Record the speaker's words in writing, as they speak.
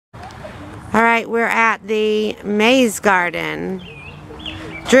right, we're at the maze garden.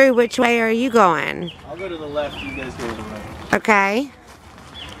 Drew, which way are you going? I'll go to the left, you guys go to the right. Okay.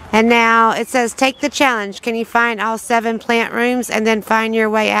 And now it says, take the challenge. Can you find all 7 plant rooms and then find your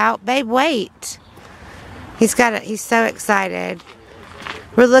way out? Babe, wait. He's so excited.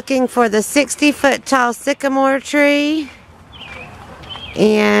 We're looking for the 60-foot tall sycamore tree.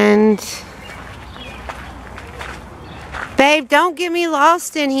 And babe, don't get me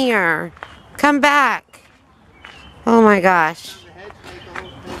lost in here. Come back. Oh my gosh.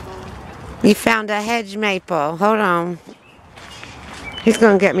 You found a hedge maple. Hold on. He's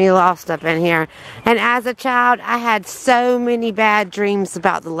going to get me lost up in here. And as a child, I had so many bad dreams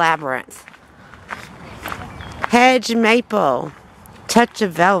about the labyrinth. Hedge maple. Touch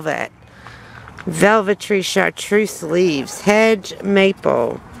of velvet. Velvetry chartreuse leaves. Hedge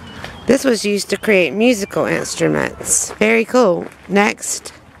maple. This was used to create musical instruments. Very cool.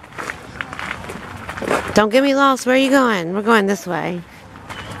 Next. Don't get me lost. Where are you going? We're going this way.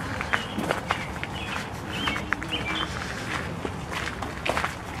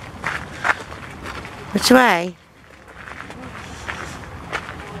 Which way?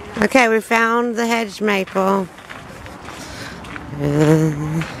 Okay, we found the hedge maple.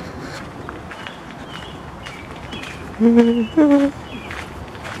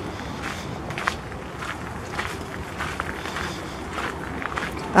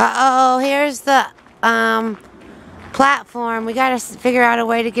 Uh-oh, here's the platform. We gotta figure out a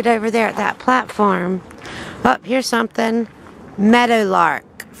way to get over there at that platform. Oh, here's something.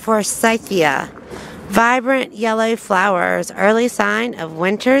 Meadowlark, forsythia. Vibrant yellow flowers, early sign of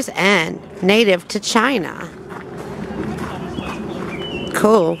winter's end, native to China.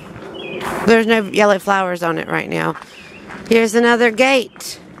 Cool. There's no yellow flowers on it right now. Here's another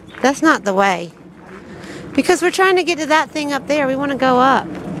gate. That's not the way. Because we're trying to get to that thing up there. We want to go up.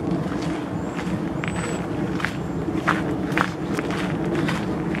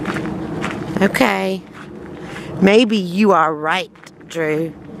 Okay. Maybe you are right,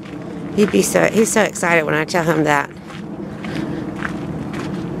 Drew. He's so excited when I tell him that.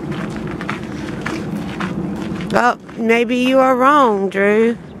 Oh, maybe you are wrong,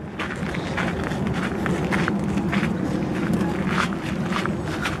 Drew.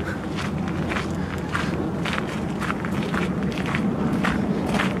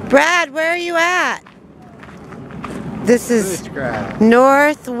 Brad, where are you at? This is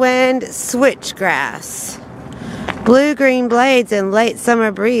North Wind switchgrass. Blue-green blades and late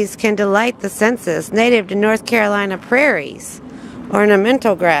summer breeze can delight the senses. Native to North Carolina prairies.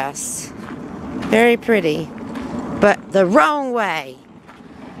 Ornamental grass. Very pretty. But the wrong way.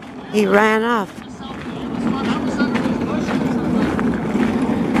 He ran off.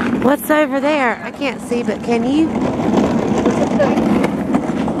 What's over there? I can't see, but can you?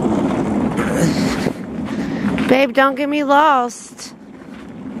 Babe, don't get me lost.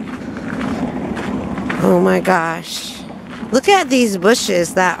 Oh my gosh. Look at these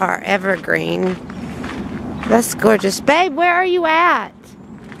bushes that are evergreen. That's gorgeous. Babe, where are you at?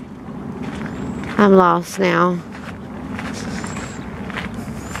 I'm lost now.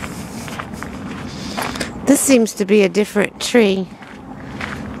 This seems to be a different tree.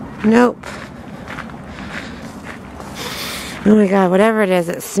 Nope. Oh my God, whatever it is,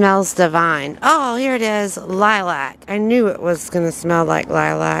 it smells divine. Oh, here it is, lilac. I knew it was going to smell like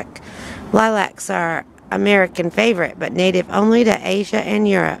lilac. Lilacs are American favorite, but native only to Asia and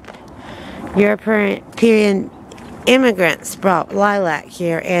Europe. European immigrants brought lilac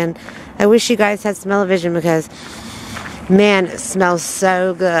here, and I wish you guys had smell-o-vision because, man, it smells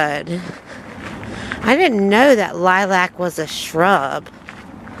so good. I didn't know that lilac was a shrub.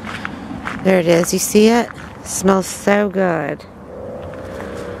 There it is, you see it? It smells so good.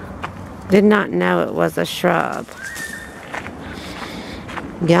 Did not know it was a shrub.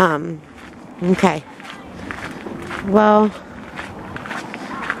 Yum. Okay. Well,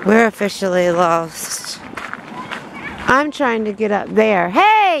 we're officially lost. I'm trying to get up there.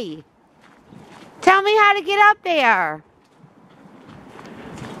 Hey! Tell me how to get up there.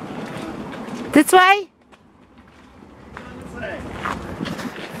 This way?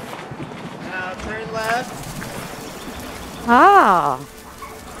 Now turn left. Oh.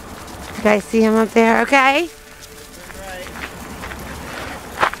 You guys see him up there? Okay. Turn right.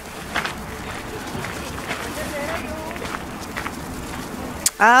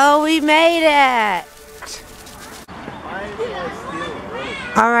 Oh, we made it.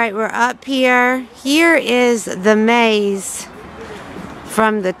 Alright, we're up here. Here is the maze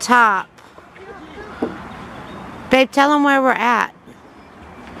from the top. Babe, tell them where we're at.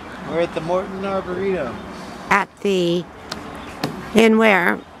 We're at the Morton Arboretum. At the... In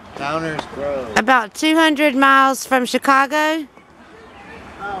where? Downers Grove. About 200 miles from Chicago?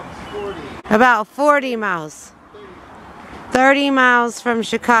 About 40. About 40 miles. 30 miles from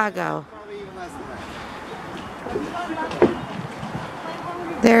Chicago. Probably even less than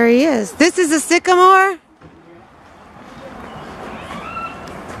that. There he is. This is a sycamore?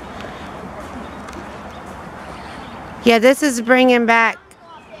 Yeah, this is bringing back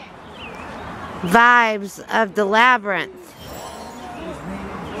vibes of the Labyrinth.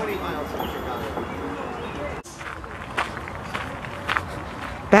 40 miles from Chicago.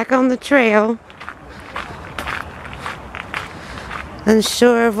 Back on the trail.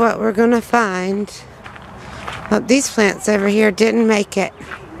 Unsure of what we're gonna find. Oh, these plants over here didn't make it.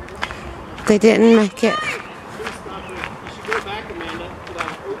 They didn't make it. You should go back, Amanda, to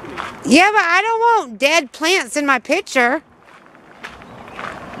that opening. Yeah, but I don't want dead plants in my picture.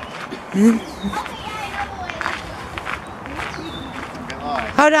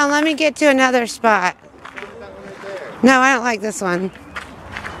 Hold on, let me get to another spot. No, I don't like this one.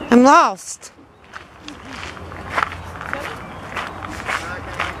 I'm lost.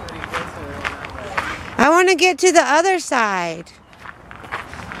 I want to get to the other side.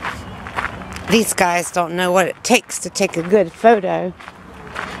 These guys don't know what it takes to take a good photo.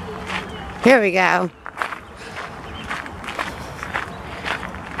 Here we go.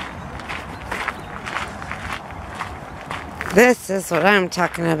 This is what I'm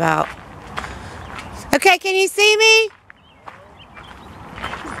talking about. Okay, can you see me?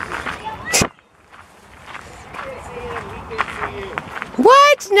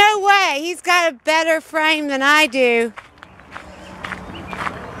 What? No way. He's got a better frame than I do.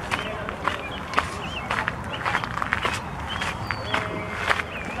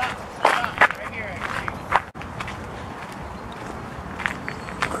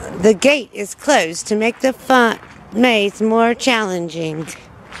 The gate is closed to make the fun maze more challenging.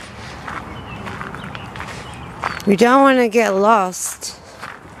 We don't want to get lost.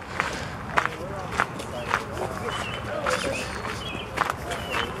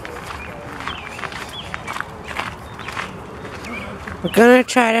 We're going to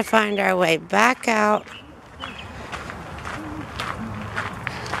try to find our way back out.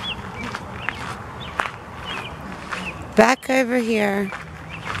 Back over here.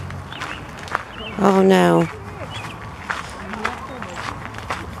 Oh no.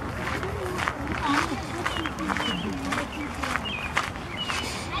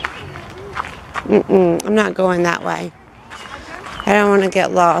 I'm not going that way. I don't want to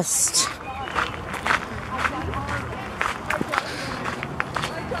get lost.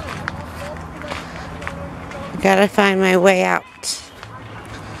 Gotta find my way out.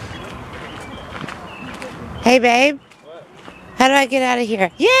 Hey babe. What? How do I get out of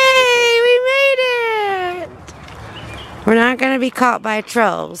here? Yay! We made it! We're not gonna be caught by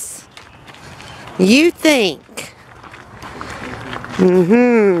trolls. You think?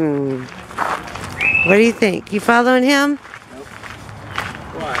 What do you think? You following him? Nope.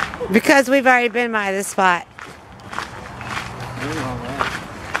 Why? Because we've already been by this spot.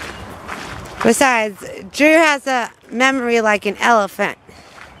 Besides, Drew has a memory like an elephant.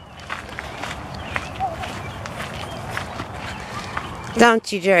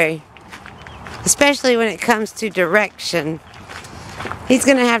 Don't you, Drew? Especially when it comes to direction. He's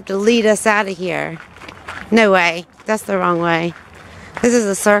gonna have to lead us out of here. No way. That's the wrong way. This is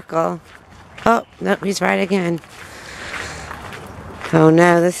a circle. Oh, nope, he's right again. Oh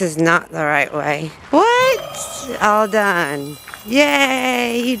no, this is not the right way. What? All done.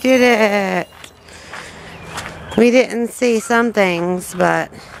 Yay, you did it. We didn't see some things,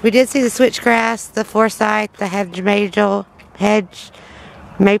 but we did see the switchgrass, the forsyth, the hedge maple,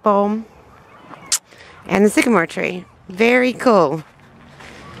 and the sycamore tree. Very cool.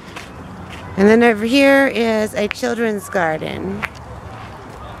 And then over here is a children's garden.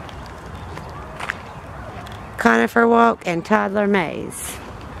 Conifer walk and toddler maze.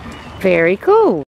 Very cool.